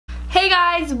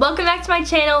guys, welcome back to my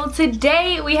channel.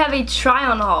 Today we have a try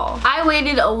on haul. I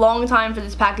waited a long time for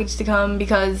this package to come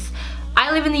because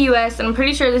I live in the US and I'm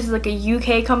pretty sure this is like a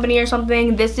UK company or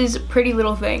something. This is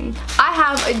PRETTYLITTLETHING. I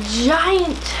have a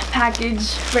giant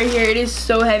package right here. It is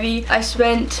so heavy. I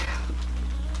spent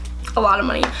a lot of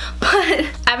money, but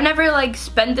I've never like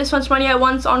spent this much money at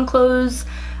once on clothes.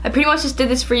 I pretty much just did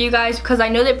this for you guys because I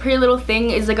know that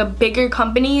PRETTYLITTLETHING is like a bigger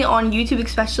company on YouTube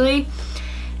especially.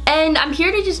 And I'm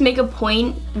here to just make a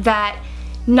point that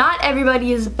not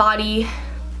everybody's body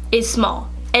is small.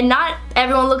 And not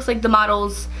everyone looks like the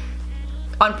models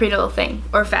on PRETTYLITTLETHING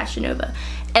or Fashion Nova.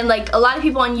 And like a lot of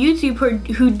people on YouTube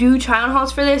who do try on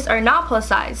hauls for this are not plus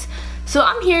size. So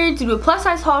I'm here to do a plus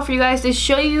size haul for you guys to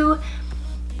show you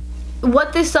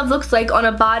what this stuff looks like on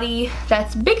a body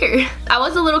that's bigger. I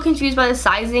was a little confused by the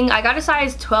sizing. I got a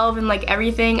size 12 and like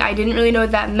everything. I didn't really know what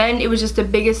that meant. It was just the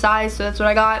biggest size, so that's what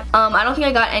I got. I don't think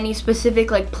I got any specific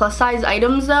like plus size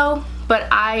items though,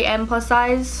 but I am plus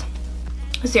size.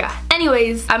 So yeah,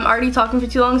 anyways, I'm already talking for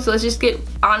too long, so let's just get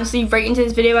honestly right into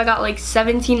this video. I got like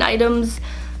 17 items,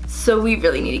 so we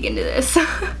really need to get into this.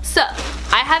 So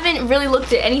I haven't really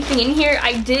looked at anything in here.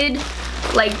 I did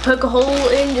like poke a hole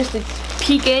in just to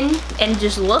peek in and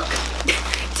just look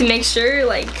to make sure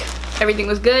like everything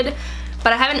was good,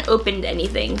 but I haven't opened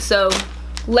anything, so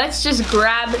let's just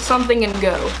grab something and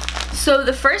go. So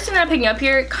the first thing that I'm picking up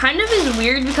here kind of is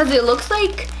weird because it looks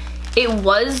like it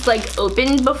was like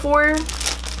opened before.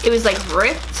 It was like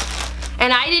ripped,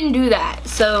 and I didn't do that.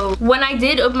 So when I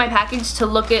did open my package to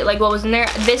look at like what was in there,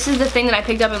 this is the thing that I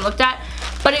picked up and looked at.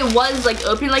 But it was like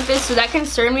open like this, so that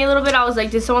concerned me a little bit. I was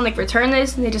like, did someone like return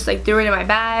this and they just like threw it in my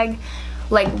bag?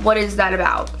 Like, what is that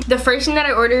about? The first thing that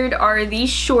I ordered are these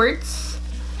shorts.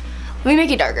 Let me make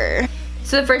it darker.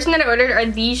 So the first thing that I ordered are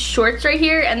these shorts right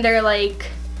here, and they're kind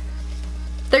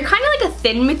of like a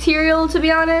thin material, to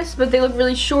be honest, but they look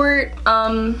really short.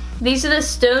 These are the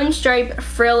Stone Stripe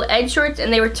Frill Edge shorts,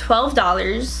 and they were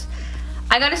 $12.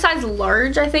 I got a size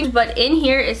large, I think, but in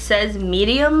here it says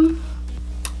medium.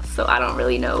 So I don't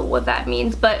really know what that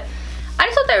means, but I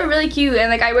just thought they were really cute, and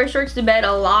like I wear shorts to bed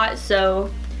a lot, so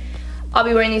I'll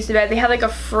be wearing these to bed. They have like a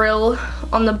frill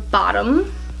on the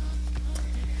bottom,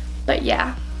 but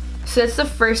yeah. So that's the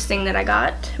first thing that I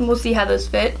got, and we'll see how those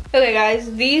fit. Okay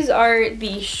guys, these are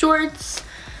the shorts.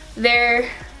 They're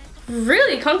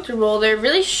really comfortable. They're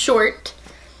really short,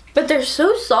 but they're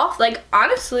so soft. Like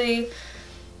honestly,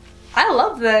 I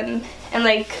love them, and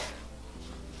like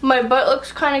my butt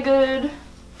looks kind of good,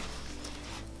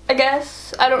 I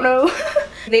guess. I don't know.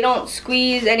 They don't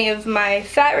squeeze any of my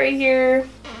fat right here.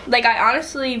 Like I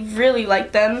honestly really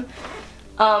like them.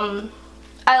 I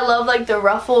love like the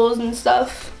ruffles and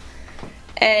stuff.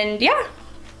 And yeah,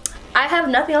 I have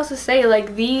nothing else to say.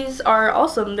 Like these are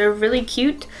awesome. They're really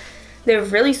cute. They're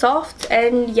really soft,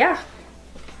 and yeah.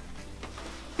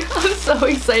 I'm so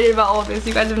excited about all of this.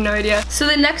 You guys have no idea. So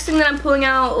the next thing that I'm pulling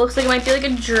out looks like it might be like a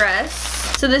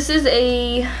dress. So this is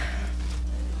I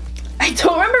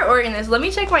don't remember ordering this. Let me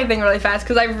check my thing really fast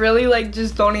because I really like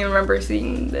just don't even remember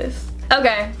seeing this.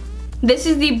 Okay, this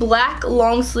is the black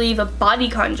long sleeve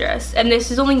bodycon dress, and this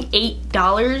is only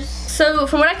 $8. So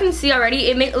from what I can see already,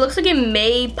 it looks like it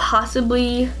may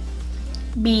possibly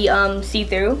be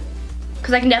see-through,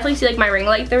 because I can definitely see like my ring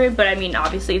light through it, but I mean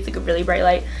obviously it's like a really bright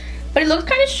light. But it looks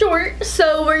kind of short,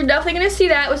 so we're definitely gonna see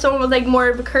that with someone with like more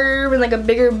of a curve and like a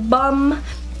bigger bum.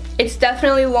 It's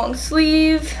definitely long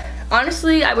sleeve.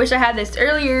 Honestly, I wish I had this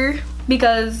earlier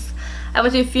because I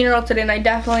went to a funeral today and I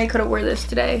definitely could have wore this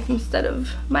today instead of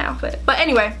my outfit. But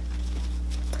anyway,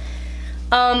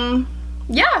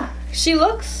 yeah, she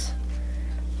looks,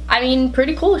 I mean,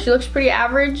 pretty cool. She looks pretty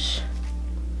average.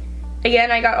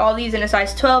 Again, I got all these in a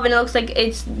size 12, and it looks like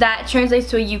that translates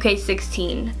to a UK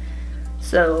 16.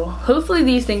 So hopefully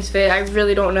these things fit. I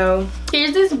really don't know.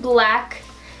 Here's this black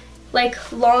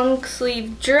like long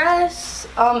sleeve dress.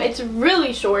 It's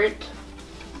really short.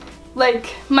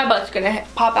 Like my butt's gonna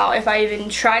pop out if I even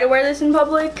try to wear this in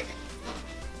public.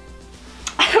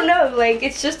 I don't know, like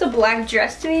it's just a black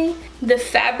dress to me. The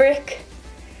fabric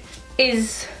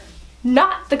is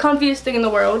not the comfiest thing in the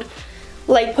world.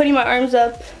 Like putting my arms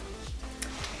up,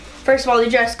 first of all the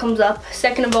dress comes up,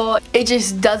 second of all it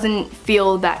just doesn't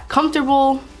feel that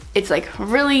comfortable. It's like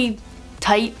really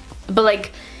tight, but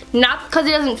like not because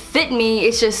it doesn't fit me,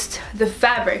 it's just the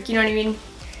fabric, you know what I mean?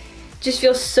 Just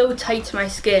feels so tight to my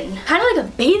skin. Kind of like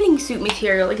a bathing suit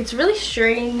material. Like it's really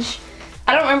strange.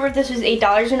 I don't remember if this was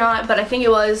 $8 or not, but I think it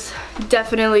was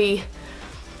definitely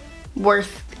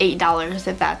worth $8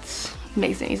 if that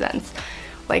makes any sense.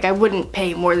 Like I wouldn't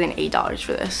pay more than $8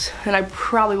 for this, and I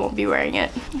probably won't be wearing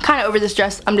it. I'm kind of over this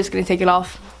dress. I'm just gonna take it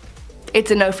off.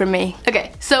 it's a no from me.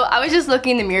 Okay, so I was just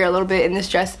looking in the mirror a little bit in this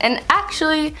dress, and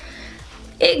actually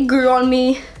it grew on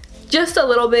me just a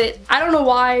little bit. I don't know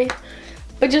why,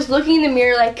 but just looking in the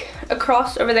mirror like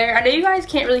across over there, I know you guys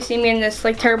can't really see me in this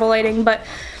like terrible lighting, but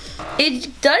it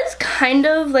does kind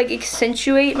of like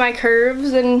accentuate my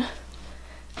curves, and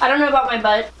I don't know about my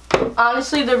butt.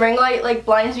 Honestly, the ring light like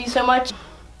blinds me so much.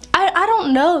 I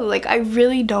don't know, like I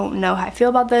really don't know how I feel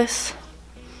about this.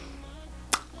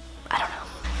 I don't know.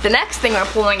 The next thing we're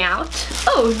pulling out,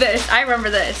 oh, this, I remember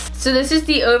this. So this is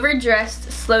the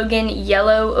overdressed slogan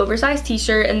yellow oversized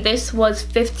t-shirt, and this was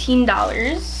 $15.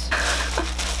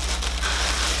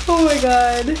 Oh my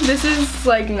god, this is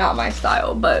like not my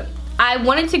style, but I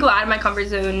wanted to go out of my comfort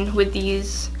zone with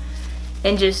these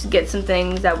and just get some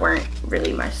things that weren't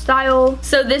really my style.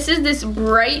 So this is this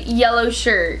bright yellow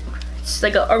shirt. It's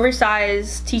like an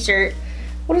oversized t-shirt.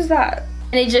 What is that?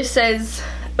 And it just says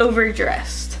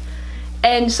overdressed.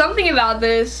 And something about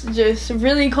this just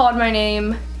really called my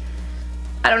name.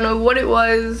 I don't know what it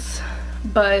was,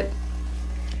 but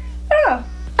I don't know.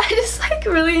 I just like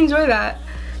really enjoy that.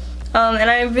 And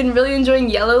I've been really enjoying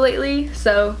yellow lately,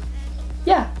 so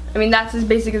yeah. I mean, that's as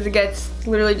basic as it gets. It's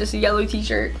literally just a yellow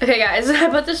t-shirt. Okay guys, I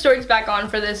put the shorts back on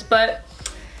for this, but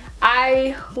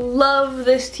I love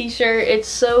this t-shirt. It's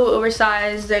so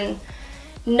oversized and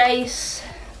nice.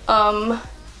 I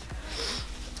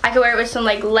could wear it with some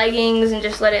like leggings and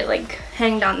just let it like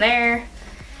hang down there.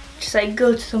 Just like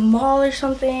go to the mall or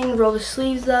something, roll the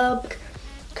sleeves up,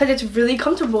 because it's really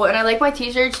comfortable, and I like my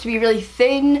t-shirts to be really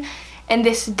thin, and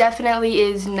this definitely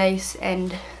is nice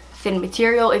and thin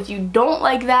material. If you don't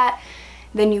like that,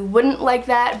 then you wouldn't like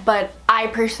that, but I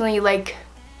personally like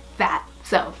that.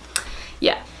 So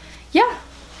yeah,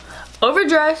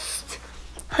 overdressed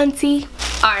hunty.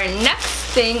 Our next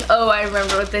thing, oh, I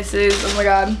remember what this is. Oh my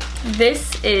god,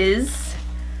 this is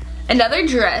another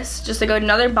dress, just like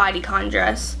another bodycon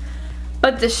dress,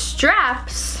 but the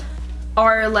straps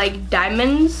are like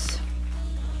diamonds.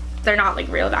 They're not like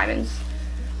real diamonds.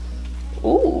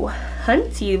 Ooh,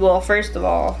 hunty. Well, first of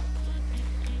all,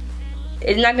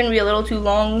 it's not gonna be a little too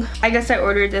long. I guess I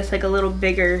ordered this like a little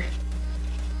bigger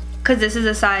because this is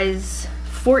a size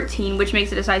 14, which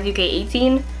makes it a size UK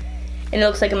 18, and it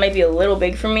looks like it might be a little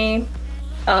big for me.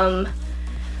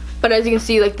 But as you can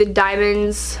see, like the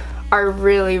diamonds are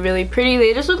really, really pretty.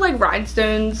 They just look like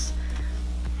rhinestones.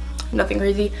 Nothing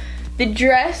crazy. The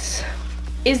dress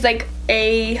is like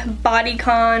a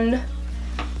bodycon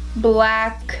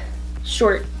black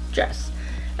short dress.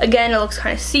 Again, it looks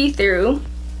kind of see-through.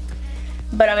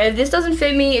 But if this doesn't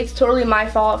fit me, it's totally my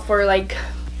fault for like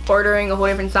ordering a whole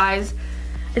different size.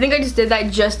 I think I just did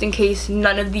that just in case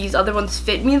none of these other ones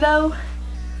fit me though.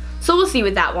 So we'll see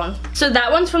with that one. So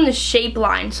that one's from the Shape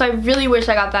line. So I really wish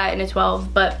I got that in a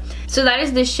 12, but so that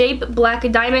is the Shape black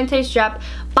diamante strap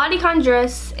bodycon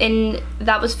dress, and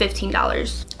that was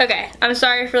 $15. Okay, I'm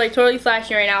sorry for like totally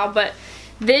flashing right now, but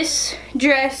this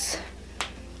dress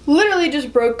literally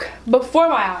just broke before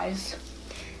my eyes.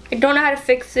 I don't know how to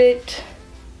fix it.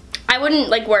 I wouldn't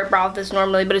like wear a bra with this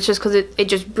normally, but it's just because it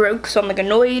just broke, so I'm like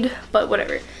annoyed, but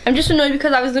whatever. I'm just annoyed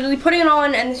because I was literally putting it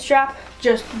on and the strap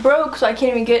just broke, so I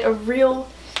can't even get a real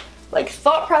like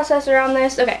thought process around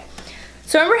this. Okay,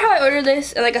 so remember how I ordered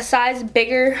this in like a size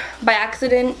bigger by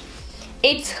accident?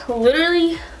 It's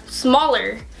literally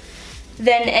smaller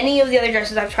than any of the other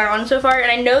dresses I've tried on so far, and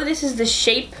I know this is the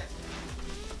shape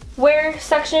wear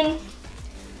section,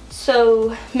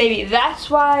 so maybe that's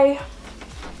why.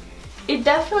 It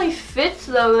definitely fits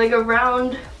though, like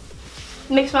around,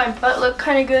 makes my butt look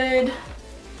kind of good.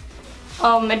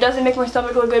 It doesn't make my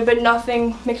stomach look good, but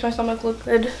nothing makes my stomach look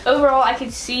good. Overall, I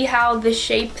could see how the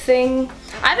shape thing,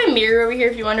 I have a mirror over here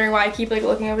if you're wondering why I keep like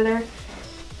looking over there,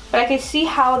 but I could see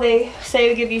how they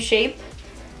say it give you shape.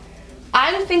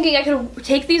 I'm thinking I could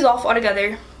take these off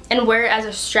altogether and wear it as a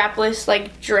strapless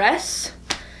like dress.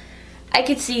 I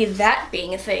could see that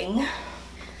being a thing.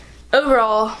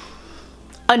 Overall,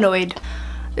 annoyed.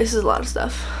 This is a lot of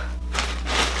stuff.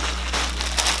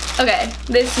 Okay,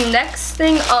 this next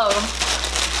thing, oh,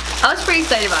 I was pretty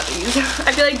excited about these.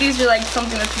 I feel like these are like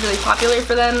something that's really popular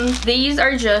for them. These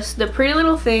are just the Pretty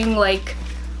Little Thing like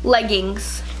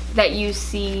leggings that you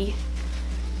see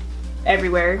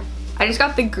everywhere. I just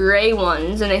got the gray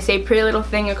ones and they say Pretty Little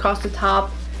Thing across the top.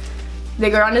 They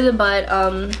go onto the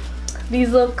butt.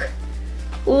 These look,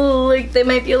 ooh, like they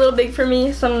might be a little big for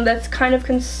me, so that's kind of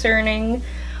concerning.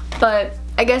 But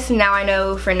I guess now I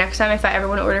know for next time if I ever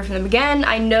want to order from them again,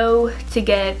 I know to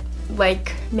get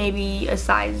like maybe a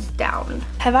size down.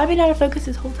 Have I been out of focus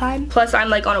this whole time? Plus I'm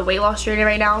like on a weight loss journey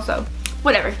right now, so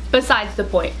whatever, besides the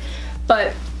point.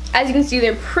 But As you can see,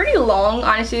 they're pretty long.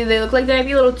 Honestly, they look like they might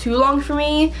be a little too long for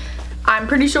me. I'm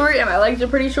pretty short and my legs are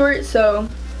pretty short, so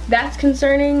that's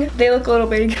concerning. They look a little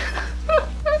big.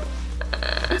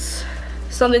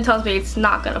 Something tells me it's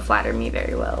not gonna flatter me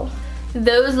very well.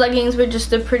 Those leggings were just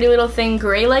the Pretty Little Thing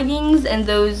gray leggings, and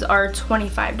those are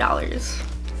 $25.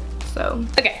 So,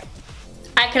 okay.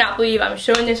 I cannot believe I'm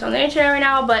showing this on the internet right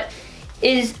now, but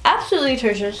it is absolutely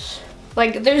atrocious.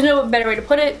 Like, there's no better way to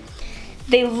put it.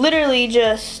 They literally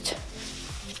just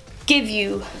give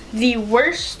you the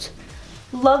worst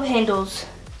love handles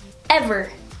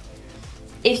ever.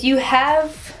 If you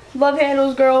have love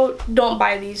handles, girl, don't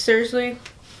buy these, seriously.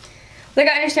 Like,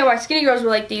 I understand why skinny girls were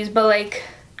like these, but like,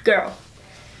 girl,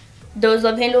 those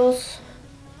love handles,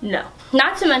 no.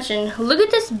 Not to mention, look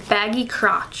at this baggy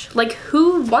crotch. Like,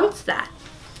 who wants that?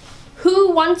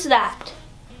 Who wants that?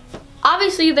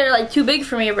 Obviously, they're like too big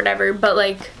for me or whatever, but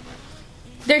like,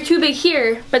 they're too big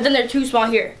here, but then they're too small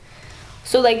here.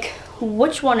 So like,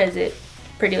 which one is it,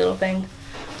 Pretty Little Thing?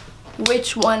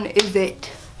 Which one is it?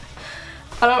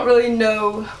 I don't really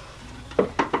know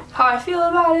how I feel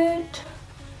about it.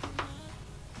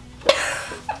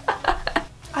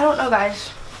 I don't know,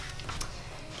 guys.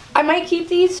 I might keep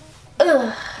these.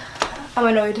 Ugh, I'm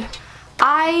annoyed.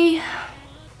 I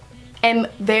am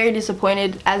very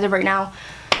disappointed as of right now.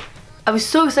 I was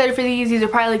so excited for these. These are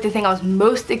probably like the thing I was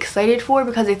most excited for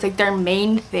because it's like their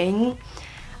main thing.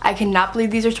 I cannot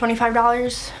believe these are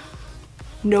 $25.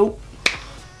 Nope.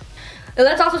 And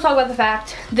let's also talk about the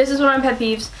fact, this is one of my pet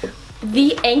peeves,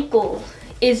 the ankle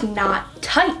is not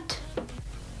tight.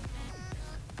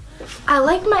 I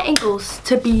like my ankles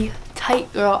to be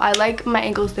tight, girl. I like my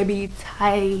ankles to be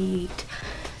tight.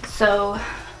 So,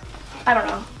 I don't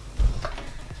know.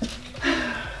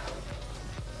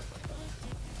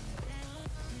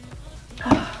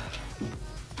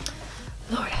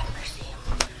 Lord have mercy.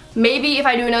 Maybe if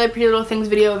I do another Pretty Little Things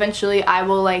video eventually, I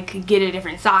will like get a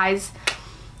different size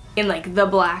in like the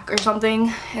black or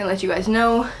something and let you guys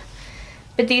know.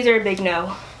 But these are a big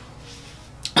no.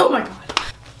 Oh my god.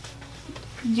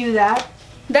 Do that.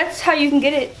 That's how you can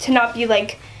get it to not be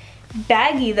like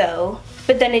baggy though,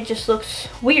 but then it just looks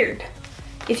weird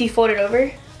if you fold it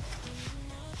over.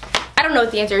 I don't know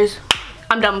what the answer is.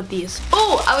 I'm done with these.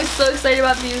 Oh, I was so excited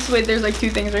about these. Wait, there's like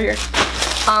two things right here.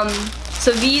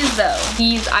 So these though,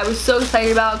 these I was so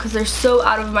excited about because they're so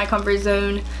out of my comfort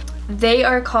zone. They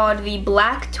are called the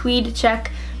Black Tweed Check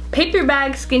Paper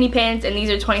Bag Skinny Pants, and these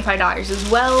are $25 as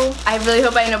well. I really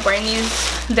hope I end up wearing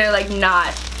these. They're like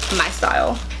not my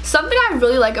style. Something I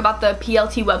really like about the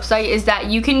PLT website is that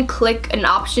you can click an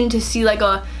option to see like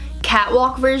a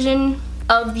catwalk version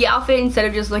of the outfit instead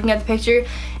of just looking at the picture.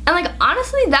 And like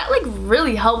honestly, that like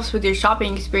really helps with your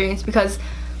shopping experience because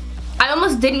I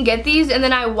almost didn't get these and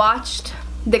then I watched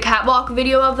the catwalk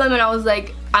video of them and I was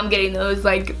like, I'm getting those.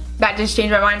 Like that just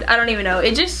changed my mind. I don't even know.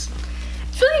 It's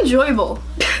really enjoyable.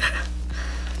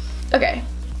 Okay,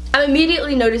 I'm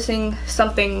immediately noticing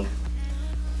something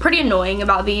pretty annoying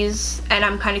about these and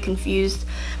I'm kind of confused.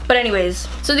 But anyways,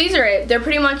 so these are it. They're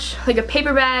pretty much like a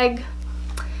paper bag.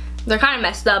 They're kind of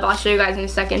messed up. I'll show you guys in a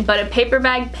second. But a paper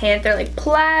bag pant. They're like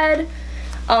plaid.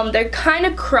 They're kind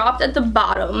of cropped at the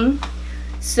bottom.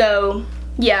 So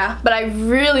yeah, but I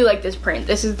really like this print.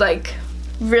 This is like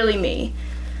really me.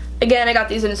 Again, I got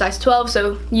these in a size 12,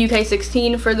 so UK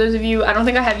 16 for those of you. I don't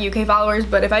think I have UK followers,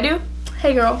 but if I do,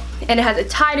 hey girl. And it has a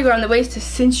tie to go around the waist to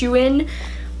cinch you in.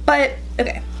 But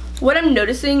okay, what I'm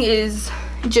noticing is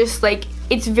just like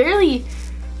it's very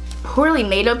poorly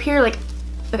made up here. Like,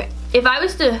 okay, if I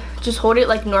was to just hold it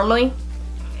like normally,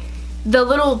 the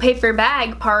little paper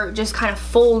bag part just kind of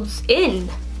folds in.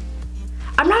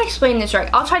 I'm not explaining this right.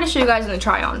 I'll try to show you guys in the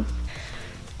try on.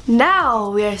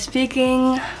 Now we are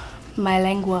speaking my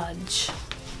language.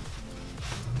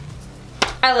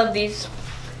 I love these.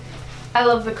 I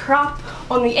love the crop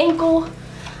on the ankle.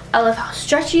 I love how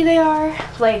stretchy they are.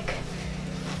 Like,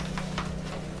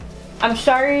 I'm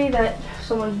sorry that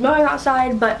someone's mowing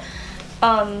outside, but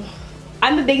I'm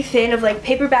a big fan of like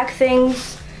paperback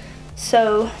things.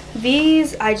 So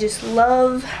these I just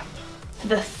love.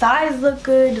 The thighs look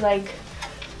good, like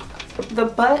the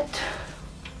butt,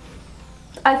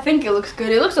 I think it looks good.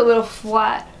 It looks a little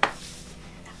flat.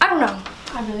 I don't know.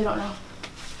 I really don't know.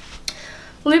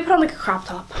 Let me put on like a crop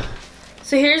top.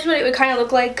 So here's what it would kind of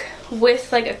look like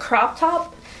with like a crop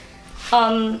top.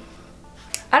 I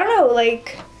don't know,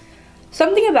 like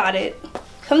something about it.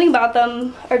 Something about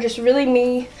them are just really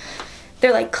me.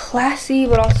 They're like classy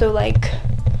but also like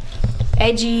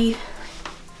edgy.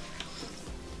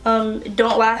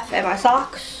 Don't laugh at my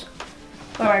socks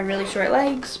or my really short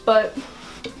legs, but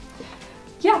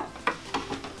yeah.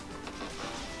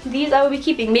 these I will be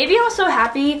keeping. Maybe I was so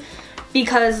happy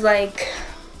because like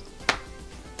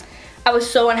I was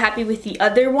so unhappy with the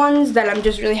other ones that I'm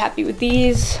just really happy with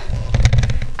these.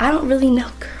 I don't really know,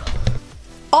 girl.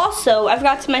 Also, I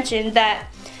forgot to mention that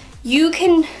you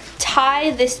can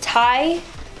tie this tie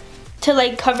to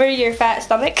like cover your fat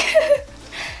stomach.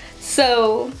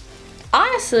 So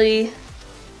honestly,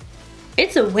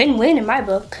 it's a win-win in my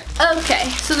book. Okay,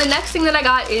 so the next thing that I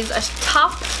got is a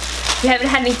top. We haven't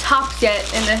had any tops yet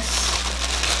in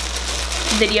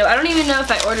this video. I don't even know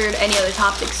if I ordered any other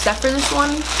tops except for this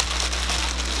one.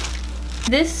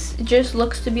 This just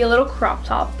looks to be a little crop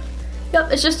top.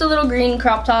 Yep, it's just a little green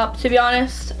crop top. To be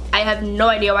honest, I have no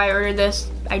idea why I ordered this.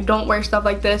 I don't wear stuff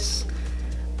like this.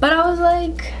 But I was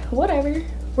like, whatever.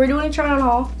 We're doing a try on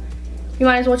haul. You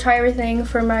might as well try everything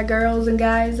for my girls and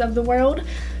guys of the world.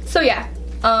 So yeah,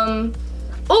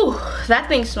 oh, that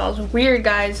thing smells weird,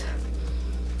 guys.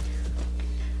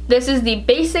 This is the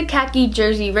basic khaki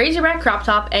jersey razorback crop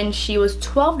top, and she was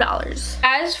 $12.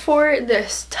 As for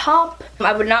this top,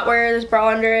 I would not wear this bra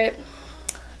under it.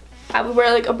 I would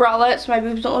wear like a bralette so my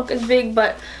boobs don't look as big,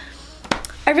 but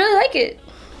I really like it.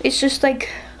 It's just like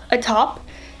a top.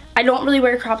 I don't really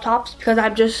wear crop tops because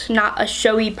I'm just not a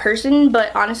showy person,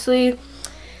 but honestly,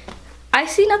 I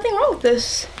see nothing wrong with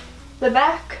this. The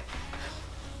back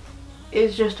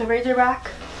is just a razorback,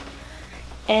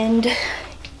 and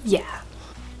yeah,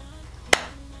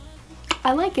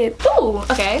 I like it. Ooh,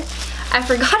 okay. I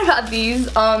forgot about these.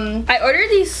 I ordered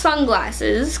these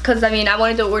sunglasses because I mean I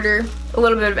wanted to order a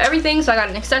little bit of everything, so I got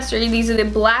an accessory. These are the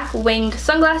black winged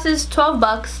sunglasses, 12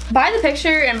 bucks. By the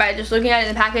picture and by just looking at it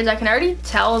in the package, I can already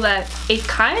tell that it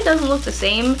kind of doesn't look the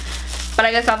same, but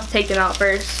I guess I'll have to take them out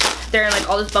first. They're in like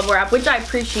all this bubble wrap, which I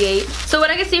appreciate. So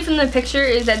what I can see from the picture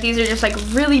is that these are just like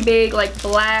really big, like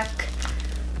black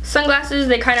sunglasses.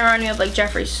 They kind of remind me of like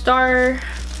Jeffree Star.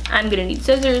 I'm gonna need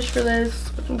scissors for this,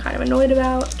 which I'm kind of annoyed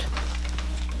about.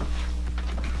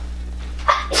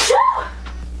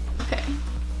 Okay.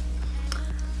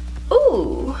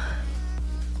 Ooh.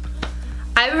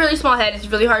 I have a really small head. It's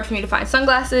really hard for me to find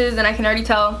sunglasses, and I can already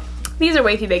tell these are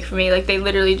way too big for me. Like they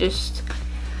literally just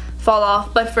fall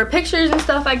off. But for pictures and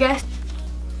stuff, I guess.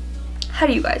 How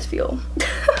do you guys feel?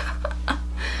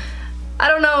 I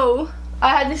don't know. I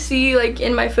had to see like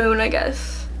in my phone, I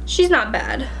guess. She's not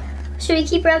bad. Should we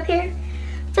keep her up here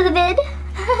for the vid?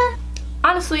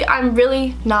 Honestly, I'm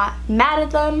really not mad at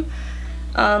them.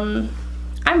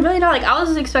 I'm really not, like, I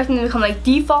was expecting them to come like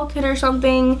defaulted or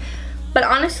something, but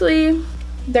honestly,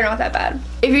 they're not that bad.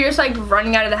 If you're just like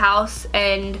running out of the house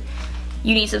and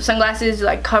you need some sunglasses to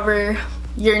like cover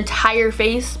your entire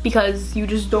face because you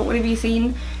just don't want to be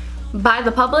seen by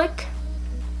the public,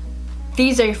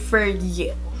 these are for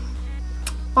you.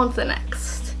 On to the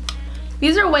next.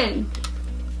 These are a win.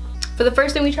 For the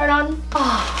first thing we tried on,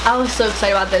 oh, I was so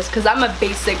excited about this because I'm a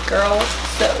basic girl,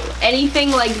 so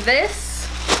anything like this,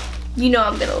 you know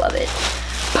I'm gonna love it.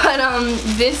 But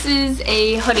this is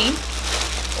a hoodie,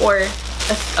 or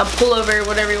a pullover,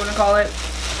 whatever you want to call it,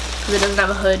 because it doesn't have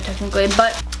a hood technically.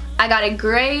 But I got a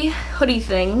gray hoodie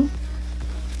thing.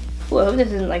 Ooh, I hope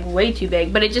this isn't like way too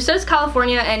big, but it just says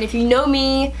California, and if you know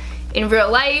me in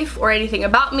real life or anything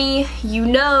about me, you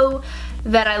know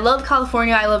that I love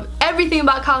California. I love everything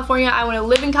about California. I want to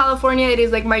live in California. It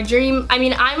is like my dream. I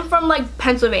mean, I'm from like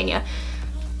Pennsylvania,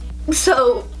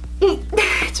 so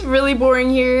it's really boring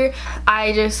here.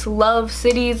 I just love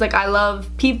cities. Like I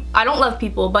love people. I don't love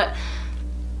people, but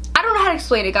I don't know how to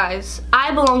explain it, guys.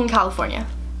 I belong in California,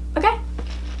 okay?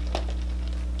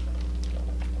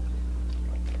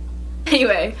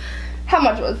 Anyway, how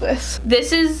much was this?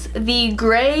 This is the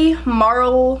gray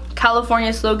Marl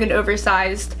California slogan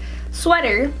oversized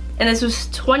sweater, and this was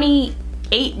 $28.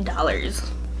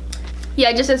 Yeah,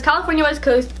 it just says California West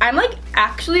Coast. I'm like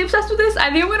actually obsessed with this. I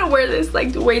think I'm gonna wear this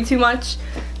like way too much.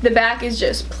 The back is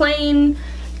just plain.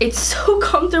 It's so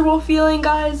comfortable feeling,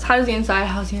 guys. How's the inside?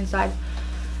 How's the inside?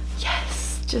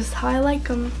 Yes, just how I like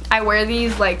them. I wear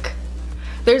these like,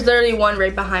 there's literally one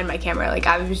right behind my camera. Like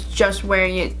I was just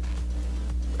wearing it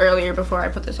earlier before I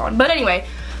put this on. But anyway,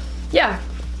 yeah,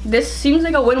 this seems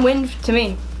like a win-win to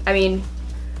me. I mean,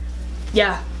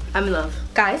 yeah, I'm in love.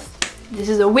 Guys, this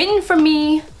is a win for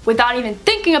me without even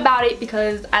thinking about it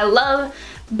because I love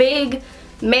big,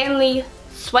 manly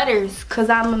sweaters because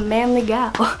I'm a manly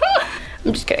gal.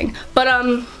 I'm just kidding. But,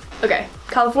 okay,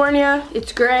 California,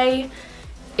 it's gray,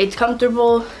 it's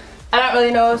comfortable. I don't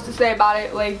really know what else to say about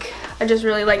it. Like, I just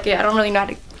really like it. I don't really know how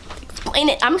to explain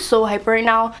it. I'm so hyper right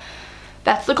now.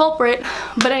 That's the culprit.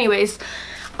 But anyways,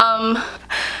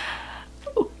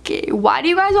 okay, why do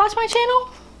you guys watch my channel?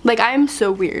 Like, I'm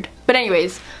so weird. But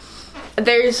anyways,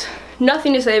 there's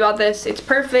nothing to say about this. It's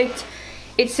perfect.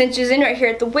 It cinches in right here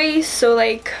at the waist, so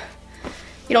like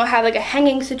you don't have like a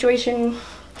hanging situation.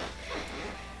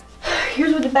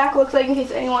 Here's what the back looks like in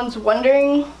case anyone's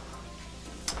wondering.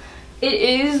 It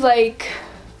is like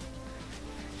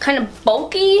kind of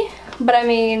bulky, but I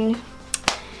mean,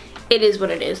 it is what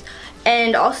it is.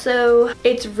 And also,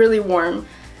 it's really warm.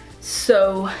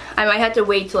 So I might have to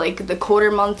wait till like the colder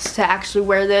months to actually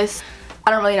wear this.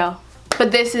 I don't really know.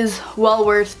 But this is well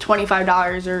worth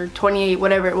 $25 or $28,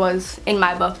 whatever it was in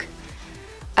my book.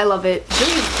 I love it.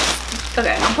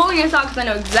 Okay, I'm pulling this out because I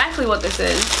know exactly what this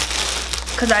is.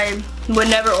 Because I would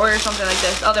never order something like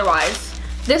this otherwise.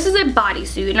 This is a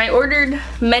bodysuit, and I ordered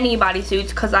many bodysuits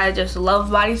because I just love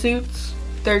bodysuits.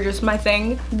 They're just my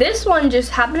thing. This one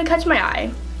just happened to catch my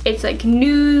eye. It's like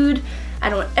nude. I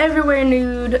don't ever wear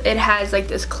nude. It has like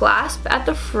this clasp at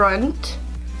the front.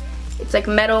 It's like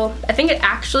metal. I think it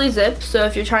actually zips, so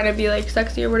if you're trying to be like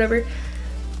sexy or whatever,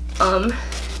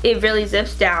 it really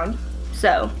zips down.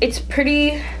 So it's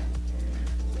pretty,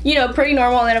 you know, pretty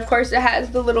normal. And then of course it has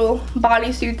the little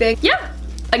bodysuit thing. Yeah,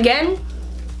 again,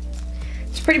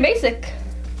 it's pretty basic.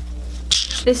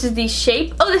 This is the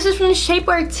Shape. Oh, this is from the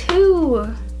shapewear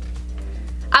too.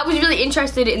 I was really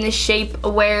interested in the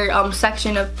shapewear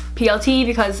section of PLT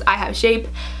because I have Shape,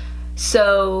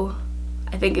 so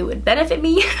I think it would benefit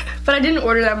me. But I didn't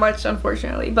order that much,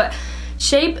 unfortunately. But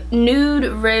Shape nude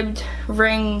ribbed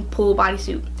ring pull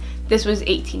bodysuit. This was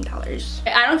 $18.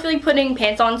 I don't feel like putting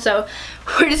pants on, so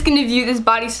we're just gonna view this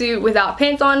bodysuit without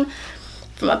pants on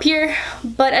from up here.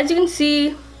 But as you can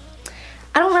see,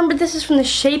 I don't remember if this is from the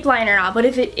Shape line or not, but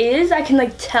if it is, I can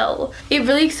like tell. It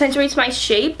really accentuates my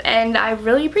shape, and I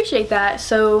really appreciate that.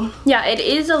 So yeah, it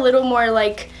is a little more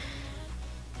like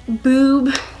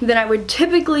boob than I would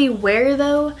typically wear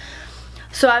though.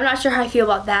 So I'm not sure how I feel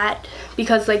about that,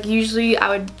 because like usually I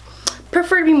would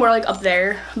prefer to be more like up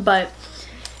there, but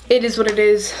it is what it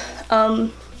is.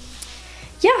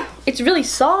 Yeah, it's really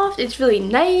soft, it's really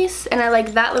nice, and I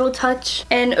like that little touch.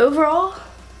 And overall,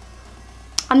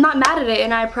 I'm not mad at it,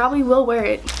 and I probably will wear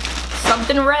it.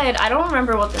 Something red. I don't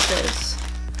remember what this is.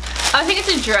 I think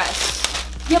it's a dress.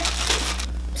 Yep.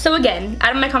 So again,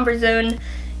 out of my comfort zone.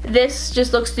 This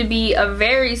just looks to be a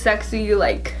very sexy,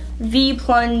 like,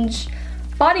 V-plunge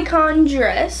bodycon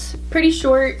dress. Pretty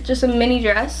short, just a mini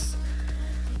dress.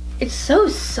 It's so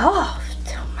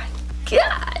soft. Oh my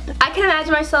god. I can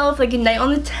imagine myself, like, a night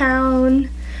on the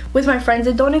town with my friends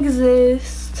that don't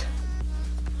exist,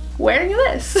 wearing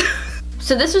this.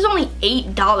 So this was only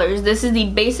 $8. This is the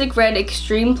basic red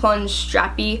extreme plunge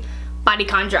strappy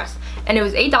bodycon dress. And it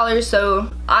was $8,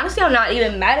 so honestly I'm not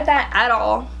even mad at that at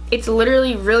all. It's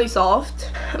literally really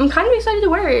soft. I'm kind of excited to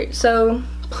wear it, so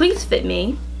please fit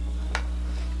me.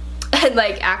 And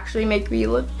like actually make me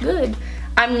look good.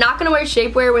 I'm not gonna wear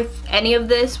shapewear with any of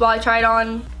this while I try it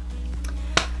on.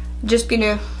 Just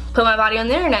gonna put my body on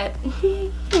the internet.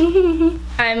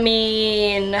 I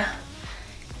mean,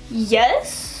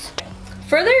 yes.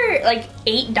 Further like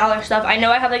 $8 stuff. I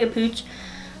know I have like a pooch,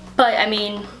 but I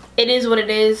mean, it is what it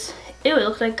is. Ew, it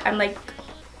looks like I'm like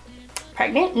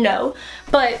pregnant? No.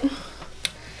 But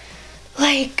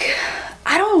like,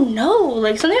 I don't know.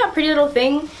 Like something about Pretty Little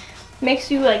Thing makes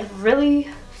you like really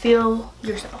feel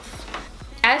yourself.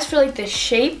 As for like the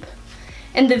shape,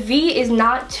 and the V is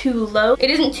not too low. It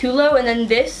isn't too low, and then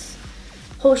this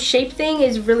whole shape thing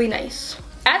is really nice.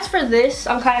 As for this,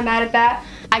 I'm kind of mad at that.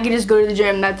 I can just go to the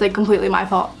gym. That's like completely my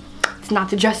fault. It's not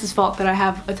the dress's fault that I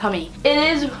have a tummy. It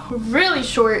is really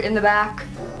short in the back.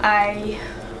 I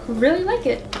really like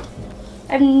it.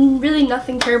 I have really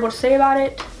nothing terrible to say about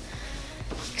it,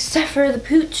 except for the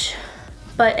pooch.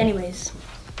 But anyways,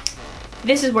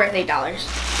 this is worth $8.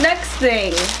 Next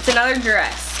thing, it's another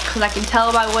dress, because I can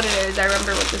tell by what it is. I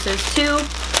remember what this is too.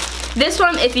 This one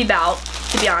I'm iffy about,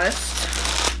 to be honest.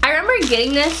 I remember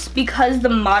getting this because the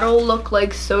model looked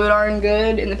like so darn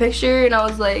good in the picture, and I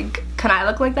was like, can I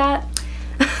look like that?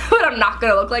 But I'm not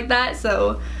gonna look like that.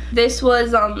 So this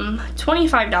was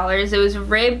 $25. It was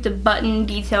ribbed button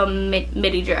detail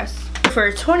midi dress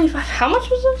for $25. How much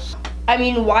was this? I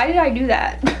mean, why did I do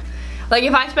that? Like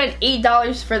if I spent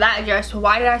 $8 for that dress,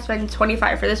 why did I spend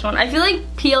 $25 for this one? I feel like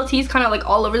PLT is kind of like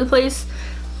all over the place.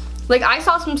 Like I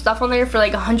saw some stuff on there for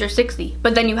like $160,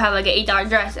 but then you have like an $8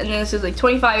 dress, and then this is like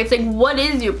 $25. It's like, what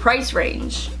is your price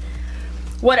range?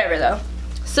 Whatever though.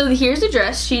 So here's the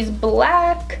dress. She's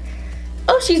black.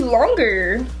 Oh, she's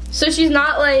longer. So she's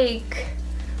not like,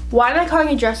 why am I calling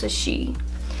a dress a she?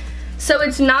 So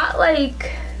it's not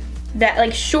like that,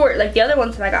 like short like the other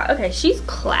ones that I got. Okay, she's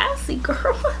classy,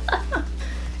 girl.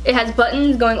 It has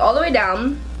buttons going all the way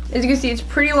down. As you can see, it's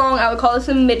pretty long. I would call this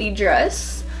a midi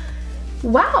dress.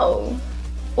 Wow.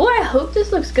 Well, I hope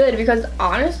this looks good because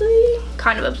honestly,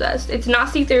 kind of obsessed. It's not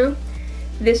see-through.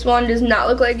 This one does not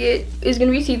look like it is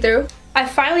gonna be see-through. I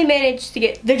finally managed to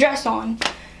get the dress on.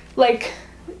 Like,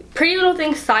 Pretty Little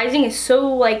Thing sizing is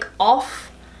so like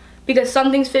off because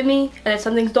some things fit me and then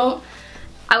some things don't.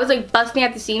 I was like busting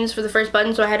at the seams for the first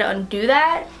button, so I had to undo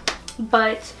that.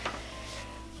 But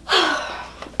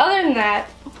other than that,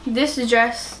 this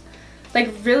dress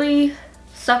like really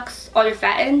sucks all your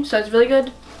fat in, so it's really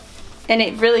good. And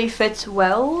it really fits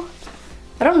well.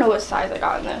 I don't know what size I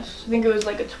got in this. I think it was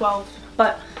like a 12,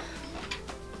 but,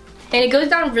 and it goes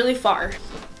down really far.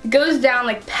 It goes down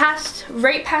like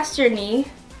right past your knee.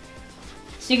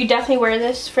 So you could definitely wear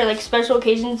this for like special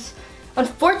occasions.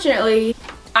 Unfortunately,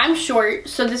 I'm short,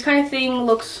 so this kind of thing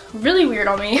looks really weird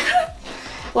on me.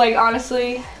 Like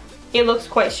honestly, it looks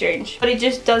quite strange, but it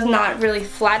just does not really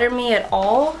flatter me at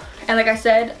all. And like I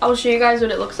said, I'll show you guys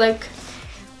what it looks like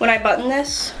when I button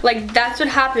this. Like that's what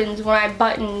happens when I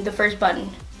button the first button.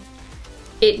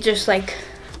 It just like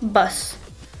busts.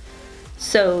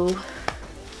 So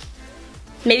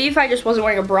maybe if I just wasn't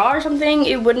wearing a bra or something,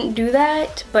 it wouldn't do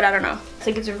that, but I don't know. It's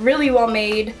like it's really well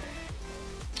made.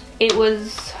 It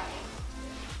was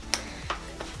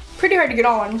pretty hard to get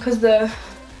on because the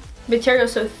material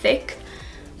is so thick,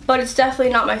 but it's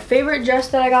definitely not my favorite dress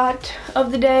that I got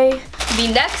of the day. The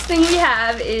next thing we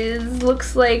have is,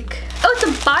 looks like, oh, it's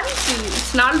a bodysuit.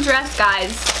 It's not a dress,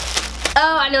 guys.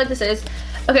 Oh, I know what this is.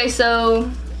 Okay, so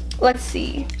let's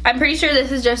see. I'm pretty sure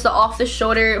this is just the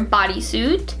off-the-shoulder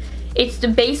bodysuit. It's the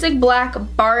basic black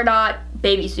Bardot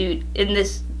baby suit in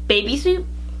this bodysuit,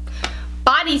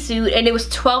 and it was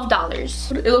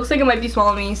 $12. It looks like it might be small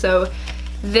on me, so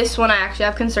this one I actually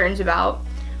have concerns about.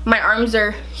 My arms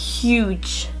are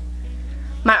huge.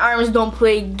 My arms don't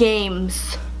play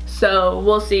games, so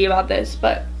we'll see about this.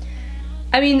 But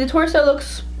I mean, the torso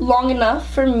looks long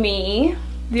enough for me.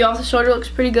 The off the shoulder looks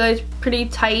pretty good. It's pretty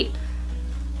tight.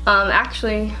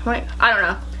 Actually, I don't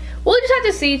know. We'll just have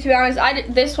to see, to be honest.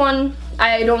 This one,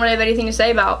 I don't really have anything to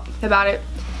say about it.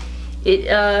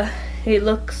 It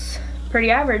looks pretty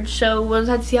average, so we'll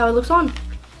just have to see how it looks on.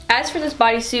 As for this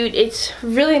bodysuit, it's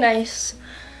really nice.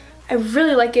 I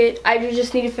really like it. I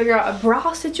just need to figure out a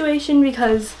bra situation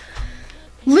because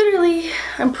literally,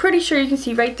 I'm pretty sure you can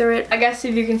see right through it. I guess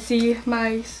if you can see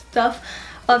my stuff,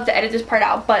 I'll have to edit this part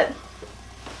out, but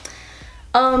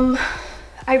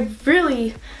I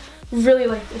really, really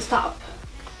like this top.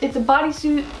 It's a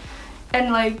bodysuit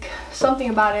and like something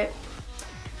about it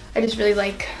I just really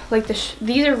like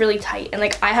these are really tight, and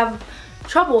like I have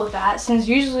trouble with that since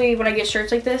usually when I get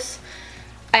shirts like this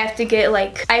I have to get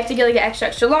like an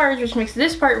extra large, which makes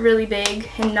this part really big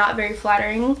and not very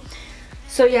flattering.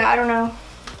 So yeah, I don't know,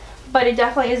 but it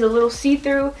definitely is a little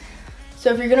see-through,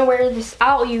 so if you're gonna wear this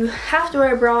out you have to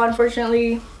wear a bra.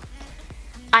 Unfortunately,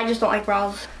 I just don't like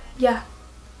bras. Yeah,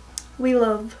 we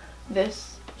love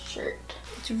this shirt.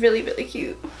 It's really, really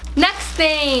cute. Next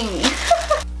thing.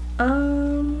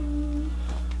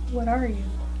 What are you?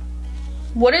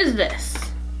 What is this?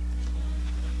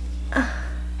 I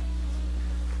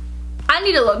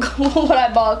need to look what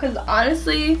I bought because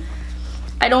honestly,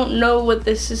 I don't know what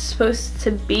this is supposed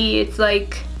to be. It's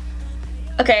like,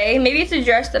 okay, maybe it's a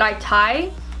dress that I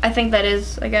tie. I think that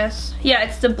is, I guess. Yeah,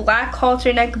 it's the black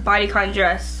halter neck bodycon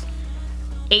dress.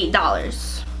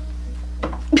 $8.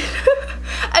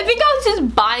 I think I was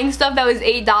just buying stuff that was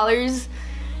 $8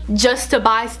 just to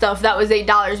buy stuff that was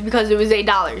 $8 because it was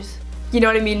 $8. You know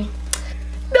what I mean?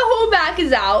 The whole back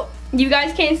is out. You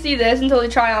guys can't see this until the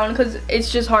try on because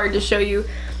it's just hard to show you.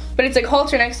 But it's like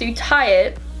halter neck, so you tie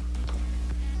it.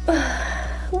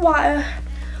 Why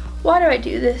do I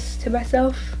do this to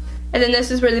myself? And then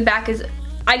this is where the back is.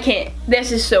 I can't.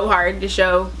 This is so hard to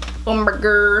show. Oh my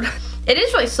god. It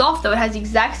is really soft though. It has the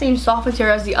exact same soft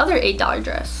material as the other $8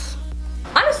 dress.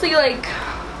 Honestly, like,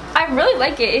 I really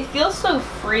like it. It feels so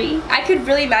free. I could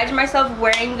really imagine myself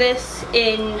wearing this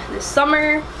in the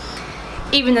summer,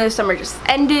 even though the summer just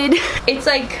ended. It's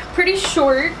like pretty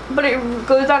short, but it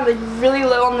goes down like really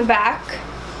low on the back.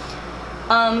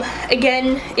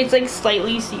 Again, it's like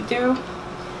slightly see-through,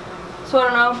 so I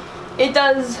don't know. It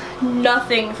does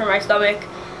nothing for my stomach.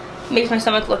 It makes my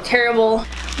stomach look terrible.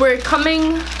 We're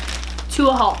coming to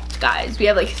a halt, guys. We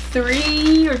have like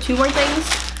 3 or 2 more things.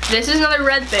 This is another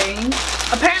red thing.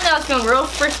 Apparently I was feeling real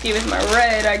frisky with my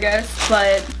red, I guess,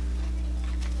 but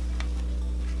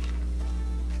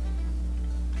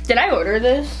did I order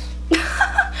this?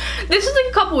 This was like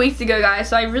a couple weeks ago, guys,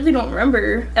 so I really don't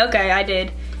remember. Okay, I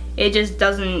did. It just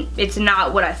doesn't, it's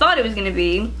not what I thought it was gonna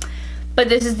be. But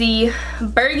this is the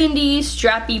burgundy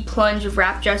strappy plunge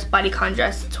wrap dress bodycon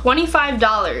dress.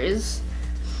 $25.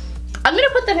 I'm gonna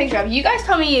put the picture up. You guys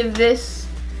tell me if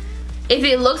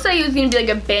it looks like it was gonna be like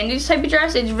a bandage type of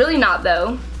dress. It's really not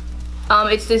though.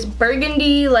 It's this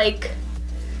burgundy like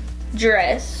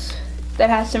dress that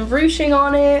has some ruching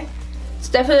on it. It's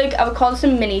definitely like, I would call this a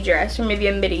mini dress or maybe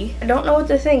a midi. I don't know what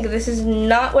to think. This is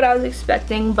not what I was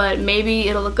expecting, but maybe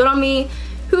it'll look good on me.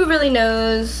 Who really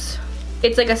knows?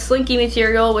 It's like a slinky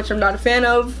material, which I'm not a fan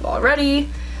of already.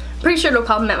 Pretty sure it'll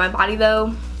complement my body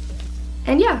though.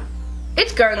 And yeah,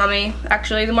 it's growing on me.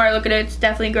 Actually, the more I look at it, it's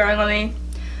definitely growing on me.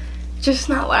 Just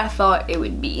not what I thought it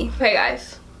would be. Okay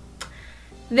guys,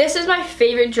 this is my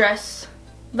favorite dress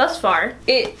thus far.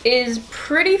 It is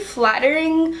pretty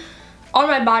flattering on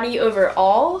my body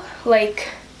overall. Like,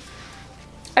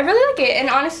 I really like it, and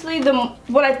honestly,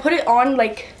 when I put it on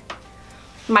like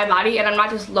my body and I'm not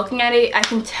just looking at it, I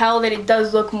can tell that it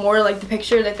does look more like the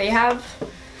picture that they have.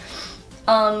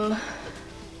 I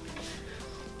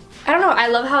don't know, I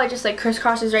love how it just like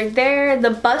crisscrosses right there.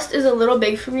 The bust is a little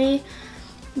big for me,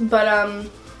 but I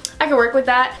can work with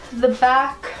that. The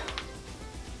back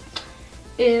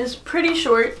is pretty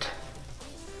short.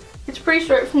 It's pretty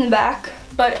short from the back,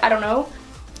 but I don't know.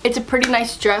 It's a pretty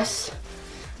nice dress.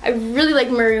 I really like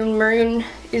maroon. Maroon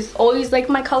is always like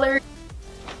my color.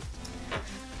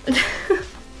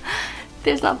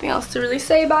 There's nothing else to really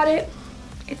say about it.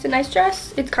 It's a nice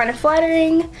dress. It's kind of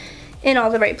flattering in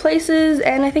all the right places,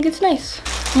 and I think it's nice.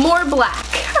 More black.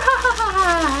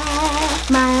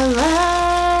 My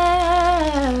life.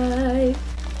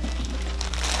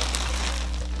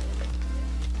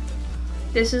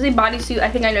 This is a bodysuit. I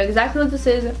think I know exactly what this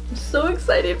is. I'm so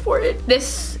excited for it.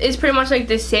 This is pretty much like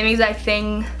the same exact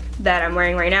thing that I'm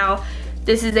wearing right now.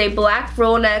 This is a black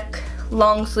roll neck,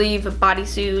 long sleeve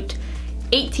bodysuit,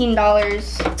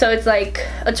 $18. So it's like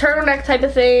a turtleneck type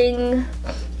of thing,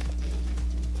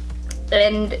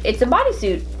 and it's a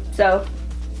bodysuit. So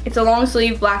it's a long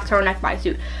sleeve black turtleneck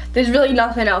bodysuit. There's really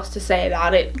nothing else to say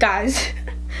about it, guys,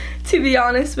 to be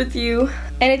honest with you.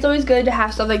 And it's always good to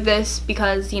have stuff like this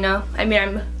because, you know, I mean,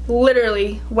 I'm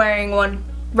literally wearing one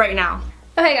right now.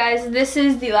 Okay guys, this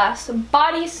is the last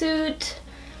bodysuit.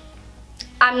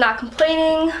 I'm not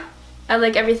complaining. I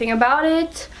like everything about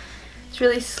it. It's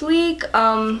really sleek.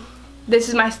 This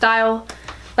is my style.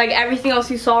 Like everything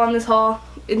else you saw in this haul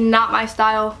is not my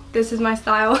style. This is my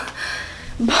style.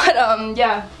 But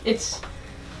yeah, it's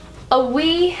a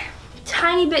wee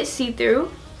tiny bit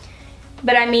see-through.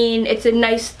 But I mean, it's a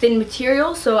nice thin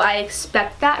material, so I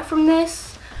expect that from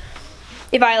this.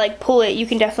 If I like pull it, you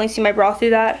can definitely see my bra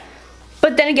through that.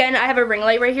 But then again, I have a ring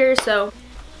light right here, so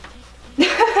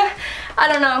I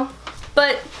don't know.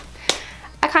 But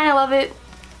I kind of love it.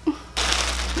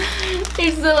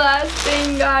 It's the last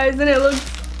thing, guys, and it looks...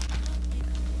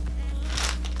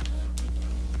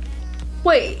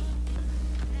 Wait.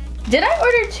 Did I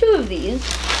order 2 of these?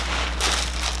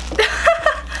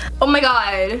 Oh my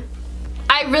god.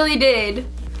 I really did.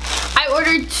 I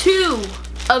ordered 2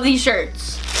 of these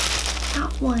shirts.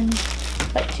 Not 1,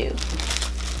 but 2.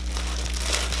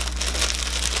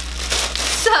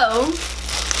 So,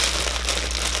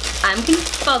 I'm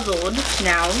confuzzled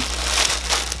now.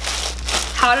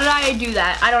 How did I do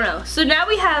that? I don't know. So now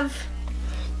we have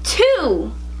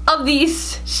 2 of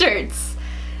these shirts.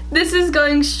 This is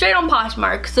going straight on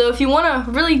Poshmark. So if you want a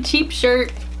really cheap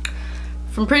shirt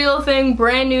from Pretty Little Thing,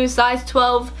 brand new, size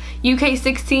 12, UK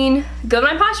 16, go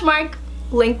to my Poshmark,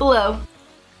 link below.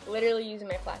 Literally using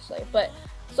my flashlight, but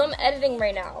so I'm editing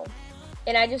right now,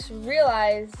 and I just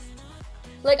realized,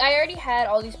 like, I already had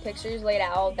all these pictures laid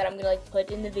out that I'm gonna like put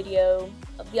in the video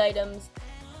of the items,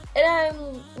 and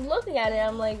I'm looking at it,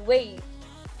 I'm like, wait,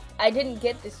 I didn't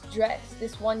get this dress,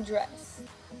 this one dress.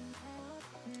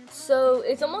 So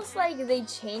it's almost like they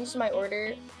changed my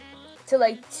order to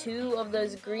like 2 of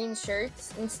those green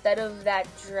shirts instead of that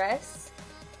dress.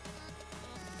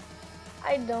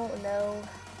 I don't know.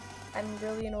 I'm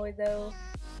really annoyed though,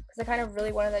 because I kind of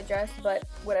really wanted that dress, but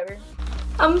whatever.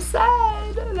 I'm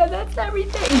sad that that's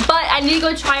everything. But I need to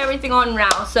go try everything on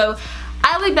now, so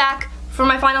I'll be back for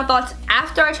my final thoughts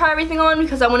after I try everything on,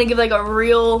 because I want to give like a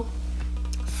real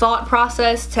thought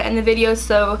process to end the video,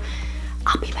 so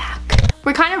I'll be back.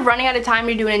 We're kind of running out of time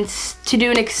to do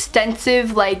an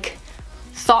extensive like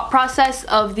thought process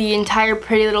of the entire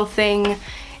Pretty Little Thing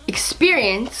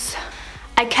experience.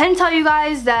 I can tell you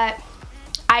guys that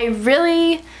I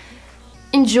really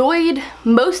enjoyed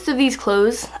most of these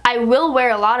clothes. I will wear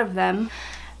a lot of them.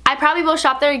 I probably will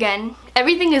shop there again.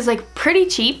 Everything is like pretty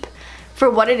cheap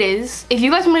for what it is. If you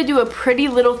guys want to do a Pretty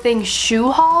Little Thing shoe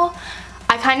haul,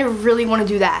 I kind of really want to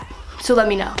do that. So let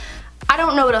me know. I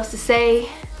don't know what else to say,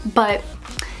 but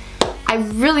I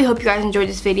really hope you guys enjoyed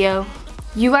this video.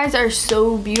 You guys are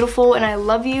so beautiful and I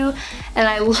love you, and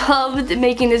I loved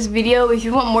making this video. If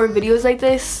you want more videos like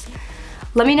this,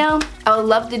 let me know. I would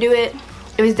love to do it.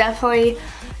 It was definitely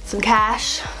some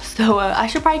cash, so I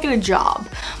should probably get a job.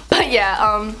 But yeah,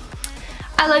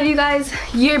 I love you guys.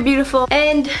 You're beautiful,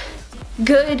 and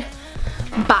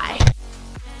goodbye.